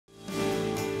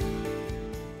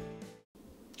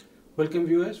Welcome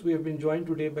viewers, we have been joined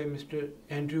today by Mr.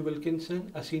 Andrew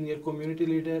Wilkinson, a senior community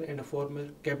leader and a former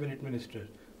cabinet minister.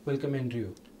 Welcome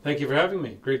Andrew. Thank you for having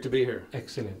me. Great to be here.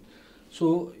 Excellent.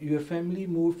 So your family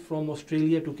moved from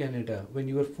Australia to Canada when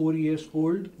you were 4 years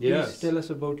old. Yes. Please tell us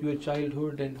about your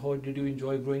childhood and how did you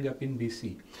enjoy growing up in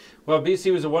BC? Well,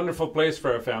 BC was a wonderful place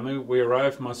for our family. We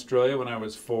arrived from Australia when I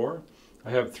was 4. I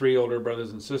have 3 older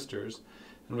brothers and sisters.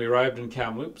 And we arrived in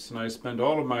Kamloops, and I spent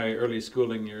all of my early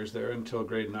schooling years there until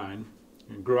grade 9,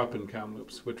 and grew up in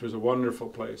Kamloops, which was a wonderful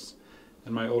place.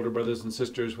 And my older brothers and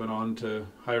sisters went on to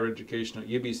higher education at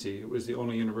UBC. It was the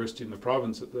only university in the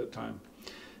province at that time.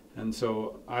 And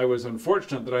so I was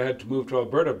unfortunate that I had to move to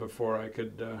Alberta before I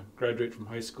could graduate from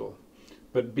high school.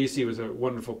 But BC was a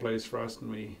wonderful place for us, and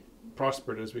we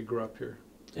prospered as we grew up here.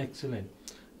 Excellent.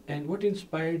 And what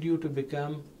inspired you to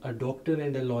become a doctor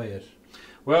and a lawyer?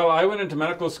 Well, I went into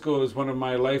medical school as one of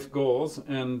my life goals,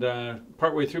 and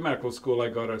partway through medical school I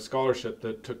got a scholarship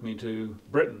that took me to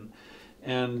Britain.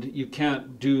 And you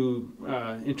can't do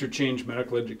interchange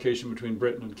medical education between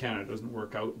Britain and Canada. It doesn't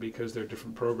work out because they're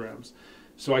different programs.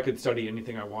 So I could study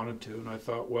anything I wanted to, and I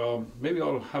thought, well, maybe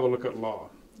I'll have a look at law.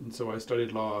 And so I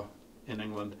studied law in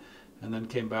England and then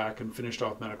came back and finished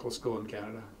off medical school in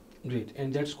Canada. Great.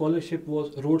 And that scholarship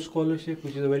was a Rhodes Scholarship,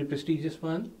 which is a very prestigious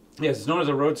one? Yes, it's known as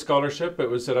a Rhodes Scholarship. It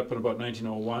was set up in about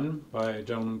 1901 by a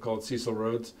gentleman called Cecil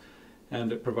Rhodes,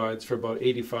 and it provides for about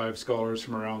 85 scholars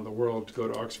from around the world to go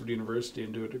to Oxford University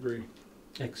and do a degree.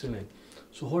 Excellent.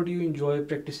 So how do you enjoy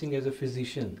practicing as a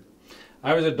physician?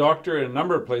 I was a doctor in a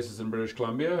number of places in British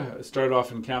Columbia. I started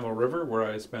off in Campbell River, where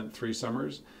I spent 3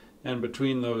 summers. And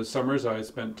between those summers, I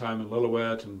spent time in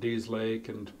Lillooet and Dease Lake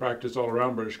and practiced all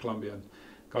around British Columbia and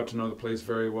got to know the place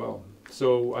very well.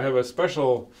 So I have a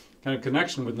special kind of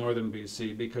connection with northern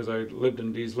BC because I lived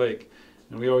in Dease Lake.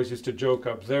 And we always used to joke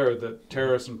up there that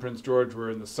Terrace and Prince George were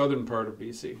in the southern part of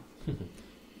BC.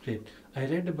 Great. I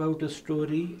read about a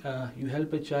story, you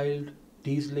help a child,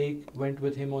 Dease Lake, went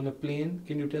with him on a plane.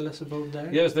 Can you tell us about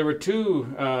that? Yes, there were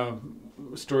 2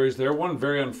 stories there. One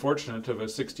very unfortunate of a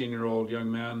 16-year-old young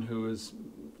man who was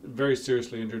very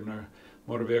seriously injured in a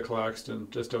motor vehicle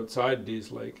accident just outside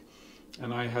Dease Lake.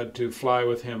 And I had to fly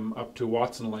with him up to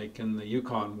Watson Lake in the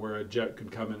Yukon, where a jet could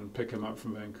come in and pick him up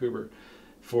from Vancouver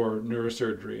for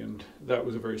neurosurgery. And that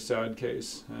was a very sad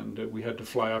case. And we had to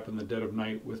fly up in the dead of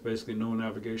night with basically no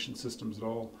navigation systems at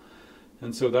all.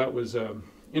 And so that was an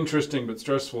interesting but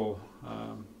stressful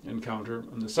encounter.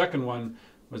 And the second one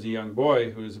was a young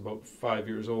boy who was about 5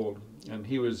 years old. And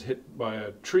he was hit by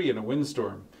a tree in a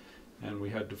windstorm. And we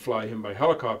had to fly him by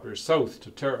helicopter south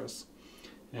to Terrace.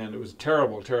 And it was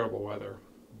terrible, terrible weather,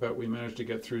 but we managed to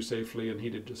get through safely, and he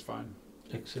did just fine.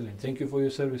 Excellent. Thank you for your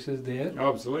services there.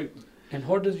 Absolutely. And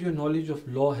how does your knowledge of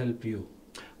law help you?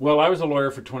 Well, I was a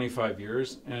lawyer for 25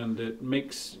 years, and it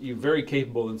makes you very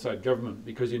capable inside government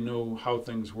because you know how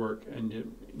things work, and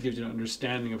it gives you an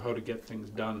understanding of how to get things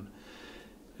done.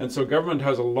 And so government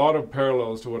has a lot of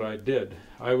parallels to what I did.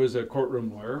 I was a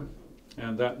courtroom lawyer,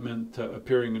 and that meant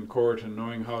appearing in court and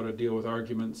knowing how to deal with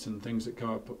arguments and things that come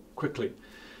up quickly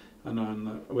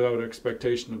and without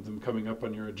expectation of them coming up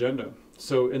on your agenda.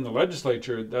 So in the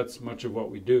legislature, that's much of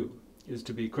what we do, is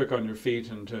to be quick on your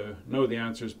feet and to know the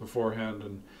answers beforehand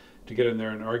and to get in there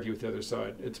and argue with the other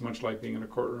side. It's much like being in a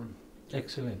courtroom.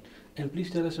 Excellent. And please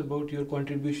tell us about your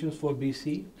contributions for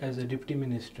BC as a deputy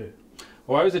minister.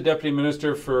 Well, I was a deputy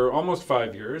minister for almost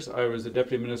 5 years. I was a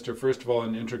deputy minister, first of all,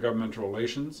 in intergovernmental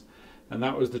relations. And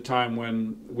that was the time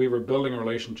when we were building a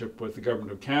relationship with the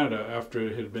Government of Canada after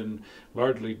it had been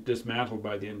largely dismantled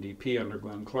by the NDP under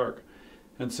Glenn Clark.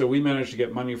 And so we managed to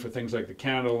get money for things like the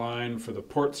Canada Line, for the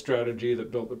port strategy that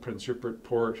built the Prince Rupert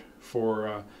port,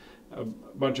 for a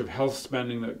bunch of health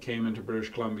spending that came into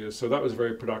British Columbia. So that was a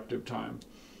very productive time.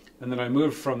 And then I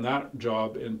moved from that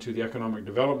job into the economic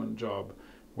development job,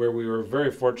 where we were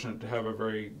very fortunate to have a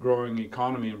very growing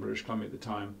economy in British Columbia at the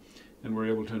time. And we're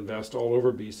able to invest all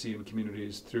over BC and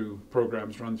communities through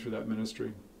programs run through that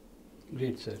ministry.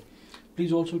 Great, sir.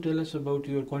 Please also tell us about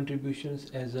your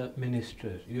contributions as a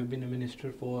minister. You have been a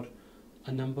minister for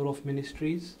a number of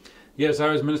ministries. Yes, I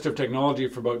was Minister of Technology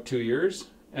for about 2 years,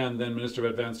 and then Minister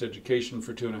of Advanced Education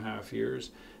for 2.5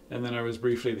 years, and then I was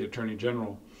briefly the Attorney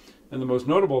General. And the most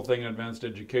notable thing in advanced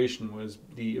education was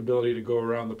the ability to go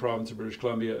around the province of British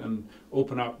Columbia and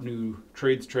open up new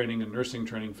trades training and nursing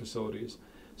training facilities.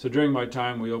 So during my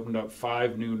time, we opened up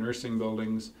 5 new nursing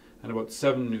buildings and about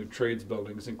 7 new trades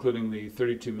buildings, including the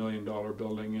 $32 million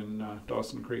building in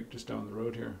Dawson Creek, just down the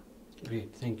road here.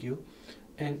 Great, thank you.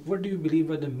 And what do you believe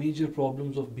are the major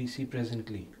problems of BC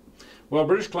presently? Well,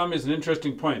 British Columbia is an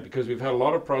interesting point because we've had a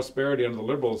lot of prosperity under the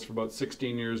Liberals for about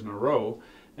 16 years in a row,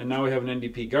 And now we have an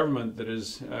NDP government that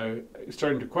is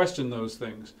starting to question those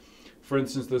things. For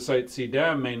instance, the Site C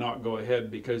dam may not go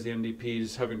ahead because the NDP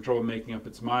is having trouble making up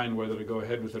its mind whether to go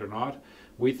ahead with it or not.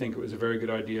 We think it was a very good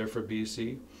idea for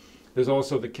BC. There's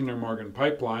also the Kinder Morgan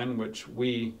pipeline, which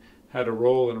we had a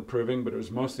role in approving, but it was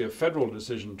mostly a federal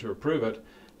decision to approve it.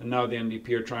 And now the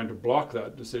NDP are trying to block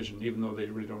that decision, even though they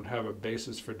really don't have a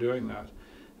basis for doing that.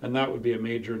 And that would be a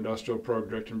major industrial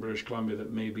project in British Columbia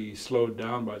that may be slowed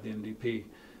down by the NDP.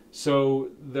 So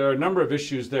there are a number of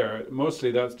issues there. Mostly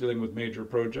that's dealing with major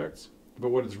projects. But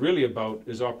what it's really about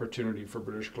is opportunity for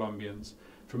British Columbians,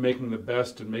 for making the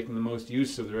best and making the most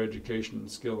use of their education and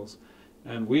skills.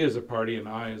 And we as a party, and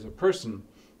I as a person,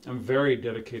 am very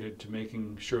dedicated to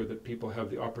making sure that people have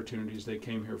the opportunities they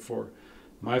came here for.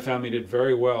 My family did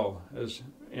very well as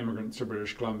immigrants to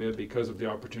British Columbia because of the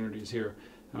opportunities here.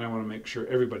 And I want to make sure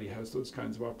everybody has those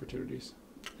kinds of opportunities.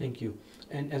 Thank you.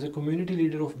 And as a community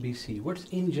leader of BC, what's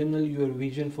in general your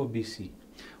vision for BC?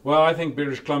 Well, I think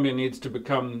British Columbia needs to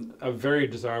become a very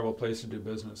desirable place to do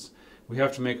business. We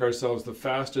have to make ourselves the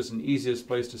fastest and easiest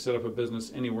place to set up a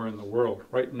business anywhere in the world.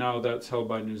 Right now that's held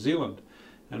by New Zealand,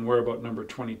 and we're about number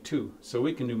 22. So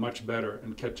we can do much better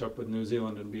and catch up with New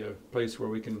Zealand and be a place where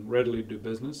we can readily do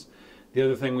business. The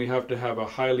other thing, we have to have a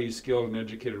highly skilled and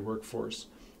educated workforce.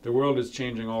 The world is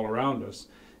changing all around us,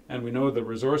 and we know the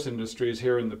resource industries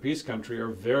here in the Peace Country are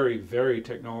very, very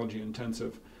technology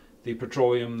intensive. The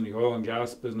petroleum, the oil and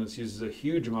gas business uses a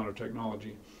huge amount of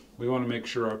technology. We want to make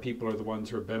sure our people are the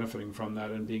ones who are benefiting from that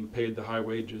and being paid the high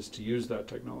wages to use that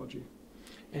technology.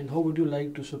 And how would you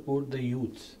like to support the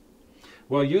youth?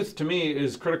 Well, youth to me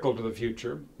is critical to the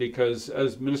future, because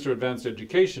as Minister of Advanced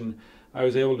Education, I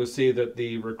was able to see that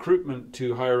the recruitment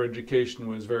to higher education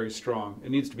was very strong.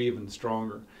 It needs to be even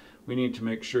stronger. We need to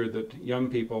make sure that young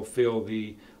people feel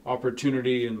the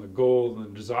opportunity and the goal and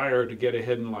the desire to get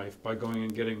ahead in life by going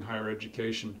and getting higher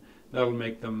education. That'll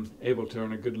make them able to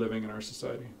earn a good living in our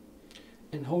society.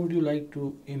 And how would you like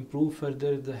to improve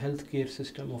further the healthcare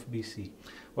system of BC?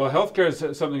 Well, healthcare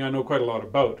is something I know quite a lot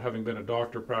about, having been a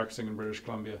doctor practicing in British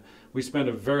Columbia. We spend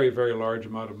a very, very large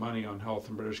amount of money on health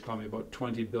in British Columbia, about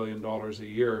 $20 billion a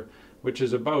year, which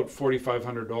is about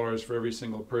 $4,500 for every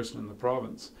single person in the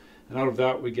province. And out of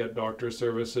that we get doctor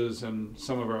services and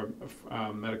some of our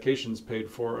medications paid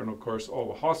for, and of course all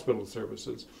the hospital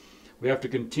services. We have to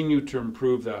continue to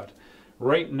improve that.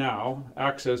 Right now,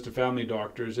 access to family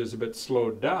doctors is a bit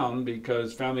slowed down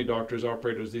because family doctors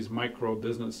operate as these micro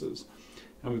businesses.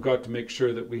 And we've got to make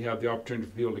sure that we have the opportunity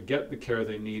for people to get the care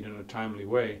they need in a timely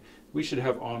way. We should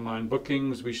have online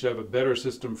bookings. We should have a better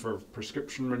system for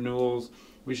prescription renewals.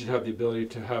 We should have the ability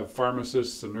to have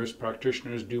pharmacists and nurse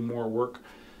practitioners do more work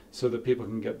so that people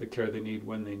can get the care they need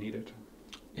when they need it.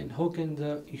 And how can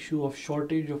the issue of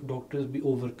shortage of doctors be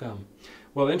overcome?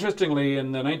 Well, interestingly,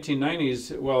 in the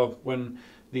 1990s, when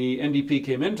the NDP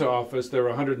came into office, there were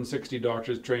 160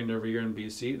 doctors trained every year in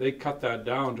BC. They cut that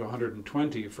down to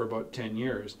 120 for about 10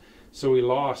 years. So we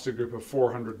lost a group of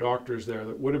 400 doctors there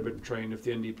that would have been trained if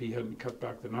the NDP hadn't cut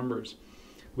back the numbers.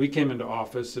 We came into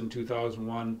office in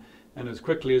 2001, and as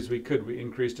quickly as we could, we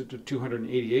increased it to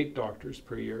 288 doctors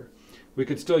per year. We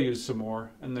could still use some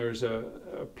more, and there's a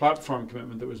platform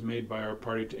commitment that was made by our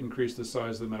party to increase the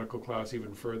size of the medical class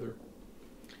even further.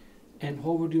 And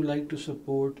how would you like to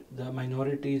support the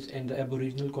minorities and the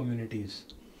Aboriginal communities?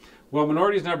 Well,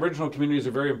 minorities and Aboriginal communities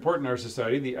are very important in our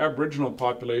society. The Aboriginal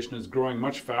population is growing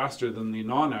much faster than the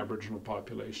non-Aboriginal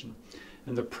population.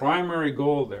 And the primary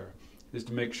goal there is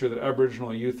to make sure that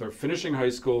Aboriginal youth are finishing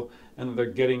high school and that they're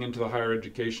getting into the higher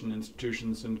education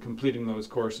institutions and completing those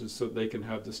courses so that they can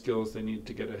have the skills they need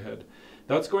to get ahead.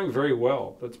 That's going very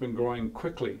well. That's been growing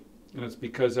quickly. And it's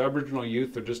because Aboriginal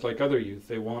youth are just like other youth.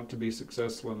 They want to be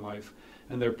successful in life.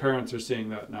 And their parents are seeing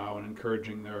that now and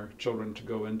encouraging their children to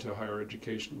go into higher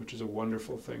education, which is a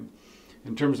wonderful thing.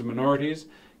 In terms of minorities,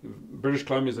 British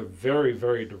Columbia is a very,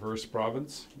 very diverse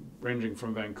province, ranging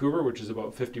from Vancouver, which is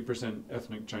about 50%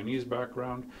 ethnic Chinese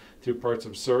background, through parts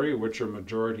of Surrey, which are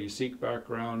majority Sikh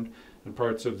background, and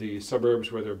parts of the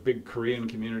suburbs where there are big Korean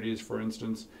communities, for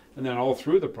instance, and then all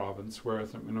through the province where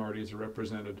ethnic minorities are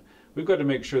represented. We've got to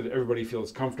make sure that everybody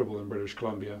feels comfortable in British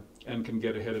Columbia and can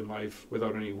get ahead in life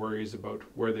without any worries about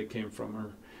where they came from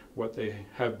or what they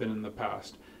have been in the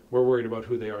past. We're worried about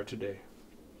who they are today.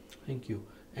 Thank you.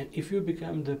 And if you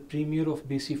become the Premier of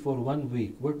BC for 1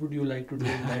 week, what would you like to do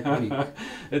in that week?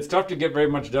 It's tough to get very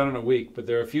much done in a week, but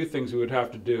there are a few things we would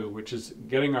have to do, which is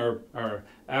getting our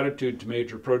attitude to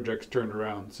major projects turned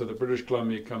around so that British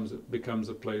Columbia becomes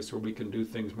a place where we can do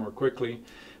things more quickly.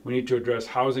 We need to address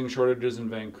housing shortages in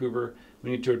Vancouver.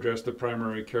 We need to address the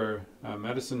primary care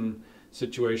medicine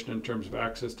situation in terms of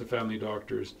access to family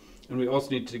doctors. And we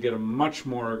also need to get a much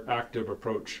more active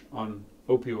approach on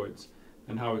opioids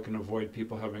and how we can avoid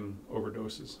people having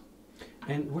overdoses.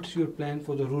 And what's your plan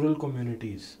for the rural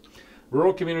communities?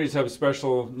 Rural communities have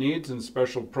special needs and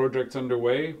special projects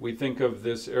underway. We think of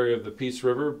this area of the Peace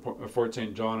River, Fort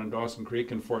St. John and Dawson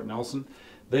Creek and Fort Nelson.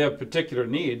 They have particular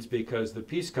needs because the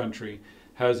Peace Country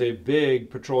has a big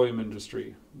petroleum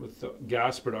industry, with the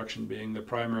gas production being the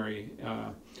primary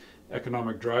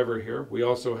economic driver here. We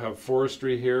also have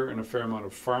forestry here and a fair amount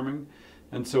of farming.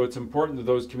 And so it's important that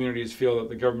those communities feel that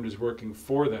the government is working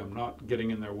for them, not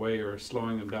getting in their way or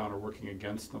slowing them down or working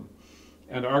against them.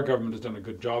 And our government has done a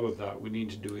good job of that. We need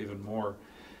to do even more.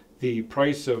 The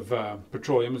price of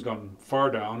petroleum has gone far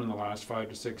down in the last 5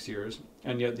 to 6 years,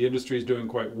 and yet the industry is doing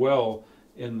quite well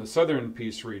in the southern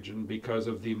Peace region because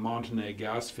of the Montney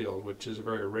gas field, which is a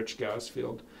very rich gas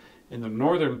field. In the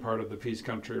northern part of the Peace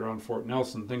Country around Fort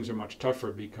Nelson, things are much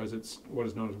tougher because it's what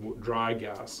is known as dry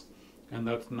gas, and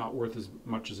that's not worth as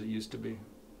much as it used to be.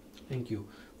 Thank you.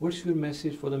 What's your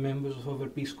message for the members of our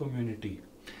Peace community?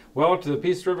 Well, to the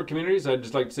Peace River communities, I'd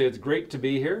just like to say it's great to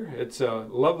be here. It's a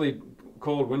lovely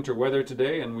cold winter weather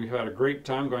today, and we've had a great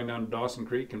time going down to Dawson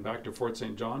Creek and back to Fort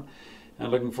St. John. And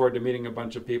looking forward to meeting a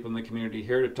bunch of people in the community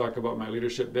here to talk about my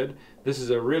leadership bid. This is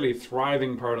a really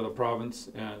thriving part of the province.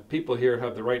 People here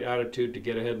have the right attitude to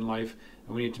get ahead in life,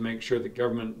 and we need to make sure that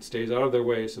government stays out of their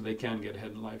way so they can get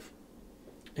ahead in life.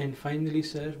 And finally,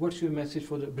 sir, what's your message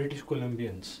for the British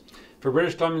Columbians? For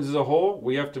British Columbians as a whole,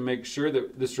 we have to make sure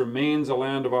that this remains a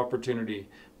land of opportunity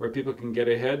where people can get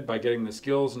ahead by getting the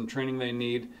skills and training they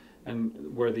need,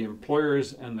 and where the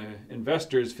employers and the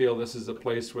investors feel this is a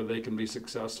place where they can be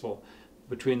successful.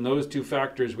 Between those two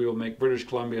factors, we will make British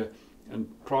Columbia a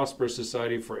prosperous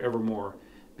society forevermore,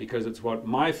 because it's what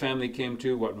my family came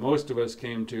to, what most of us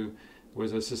came to,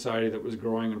 was a society that was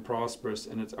growing and prosperous,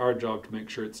 and it's our job to make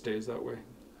sure it stays that way.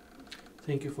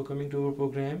 Thank you for coming to our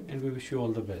program, and we wish you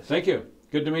all the best. Thank you.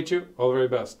 Good to meet you. All the very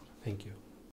best. Thank you.